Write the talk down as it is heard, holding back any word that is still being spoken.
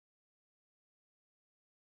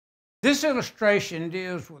This illustration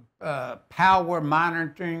deals with power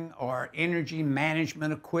monitoring or energy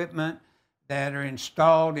management equipment that are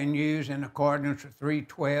installed and used in accordance with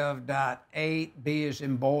 312.8 B as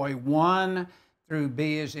in boy 1 through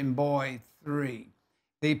B as in boy 3.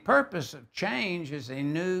 The purpose of change is a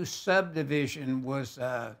new subdivision was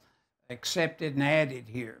accepted and added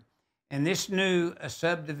here. And this new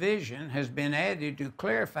subdivision has been added to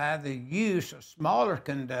clarify the use of smaller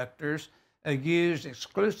conductors used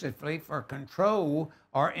exclusively for control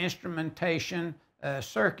or instrumentation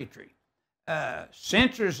circuitry.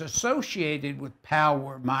 Sensors associated with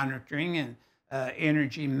power monitoring and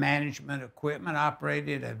energy management equipment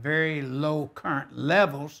operated at very low current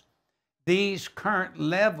levels. These current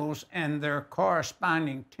levels and their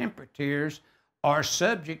corresponding temperatures are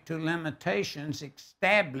subject to limitations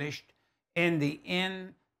established in the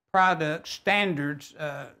end product standards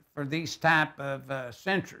for these type of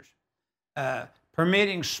sensors.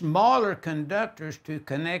 Permitting smaller conductors to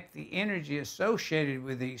connect the energy associated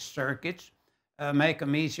with these circuits make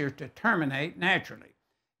them easier to terminate naturally.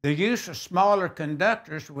 The use of smaller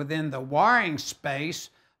conductors within the wiring space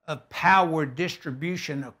of power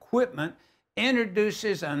distribution equipment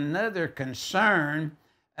introduces another concern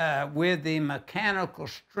with the mechanical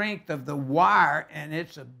strength of the wire and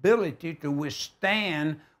its ability to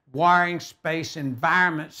withstand wiring space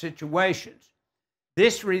environment situations.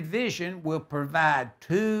 This revision will provide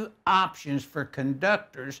two options for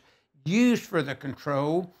conductors used for the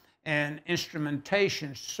control and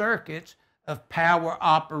instrumentation circuits of power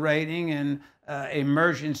operating and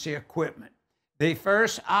emergency equipment. The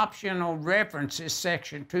first optional reference is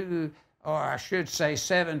section 2, or I should say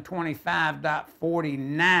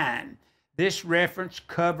 725.49. This reference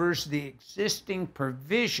covers the existing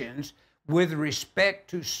provisions with respect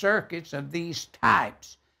to circuits of these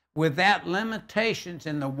types. Without limitations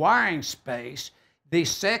in the wiring space, the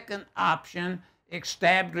second option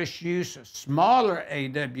established use of smaller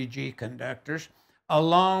AWG conductors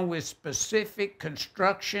along with specific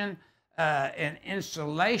construction and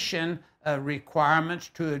insulation requirements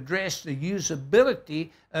to address the usability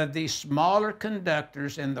of these smaller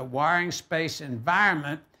conductors in the wiring space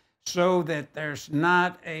environment so that there's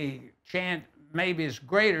not a chance, maybe it's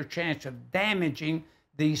greater chance of damaging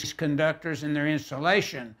these conductors and their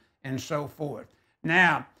insulation and so forth.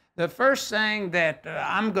 Now, the first thing that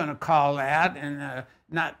I'm going to call out, and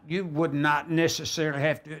you would not necessarily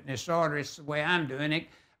have to do it in this order, it's the way I'm doing it.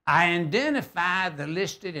 I identify the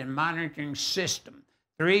listed and monitoring system,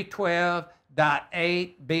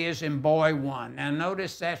 312.8 B as in boy 1. Now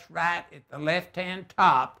notice that's right at the left-hand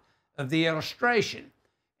top of the illustration.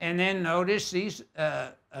 And then notice these,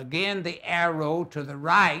 again, the arrow to the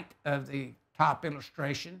right of the top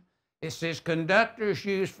illustration. It says conductors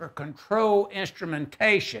used for control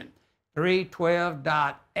instrumentation,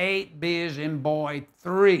 312.8 B as in boy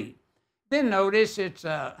 3. Then notice it's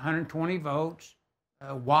 120 volts,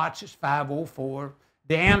 watts is 504,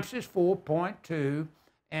 the amps is 4.2,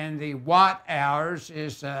 and the watt hours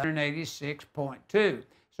is 186.2.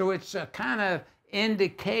 So it's kind of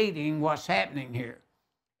indicating what's happening here.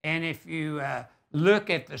 And if you look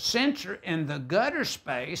at the sensor in the gutter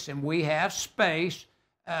space, and we have space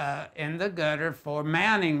in the gutter for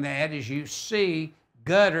mounting that, as you see,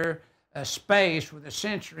 gutter space with a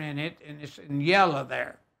sensor in it, and it's in yellow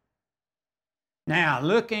there. Now,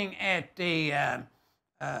 looking at the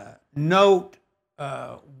note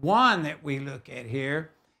 1 that we look at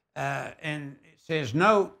here, and it says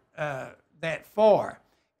note that for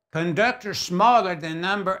conductors smaller than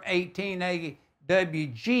number 18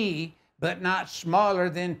 AWG, but not smaller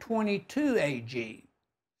than 22 AG.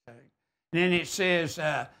 Then it says,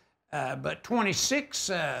 but 26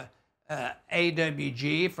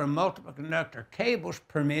 AWG for multiple conductor cables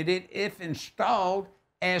permitted if installed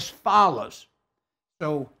as follows.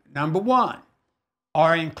 So, number 1,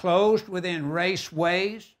 are enclosed within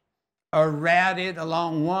raceways, are routed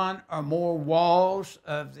along one or more walls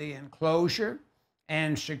of the enclosure,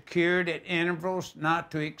 and secured at intervals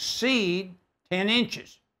not to exceed 10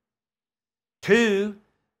 inches. 2,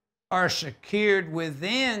 are secured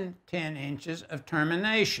within 10 inches of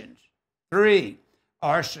terminations. 3,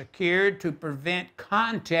 are secured to prevent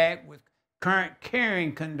contact with current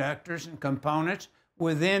carrying conductors and components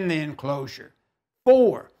within the enclosure.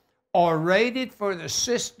 4, are rated for the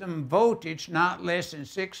system voltage not less than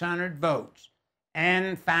 600 volts.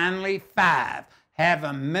 And finally, 5, have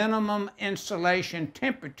a minimum insulation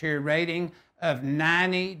temperature rating of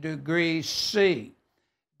 90 degrees C.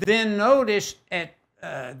 Then notice at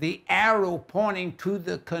the arrow pointing to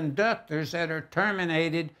the conductors that are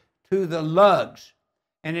terminated to the lugs.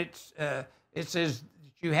 And it says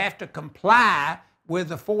you have to comply with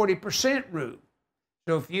the 40% rule.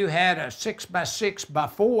 So if you had a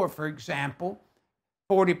 6x6x4, for example,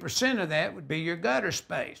 40% of that would be your gutter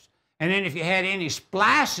space. And then if you had any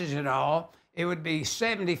splices at all, it would be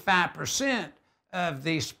 75% of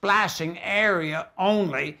the splicing area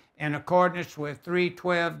only in accordance with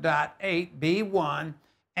 312.8B1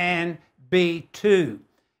 and B2.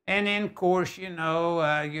 And then, of course, you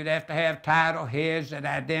know, you'd have to have title heads that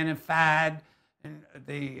identified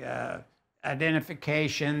the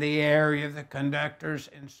identification, the area of the conductors,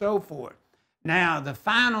 and so forth. Now, the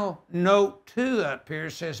final note 2 up here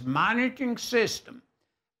says monitoring system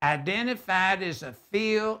identified as a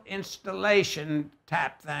field installation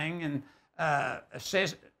type thing, and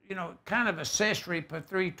you know, kind of accessory for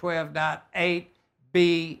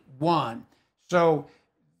 312.8B1. So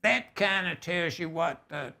that kind of tells you what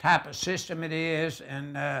type of system it is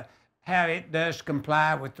and how it does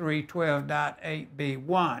comply with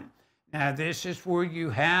 312.8B1. Now, this is where you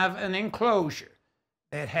have an enclosure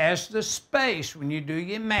that has the space, when you do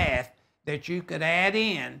your math, that you could add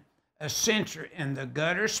in a sensor in the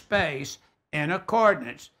gutter space in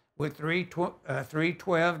accordance with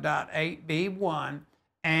 312.8B1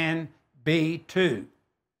 and B2.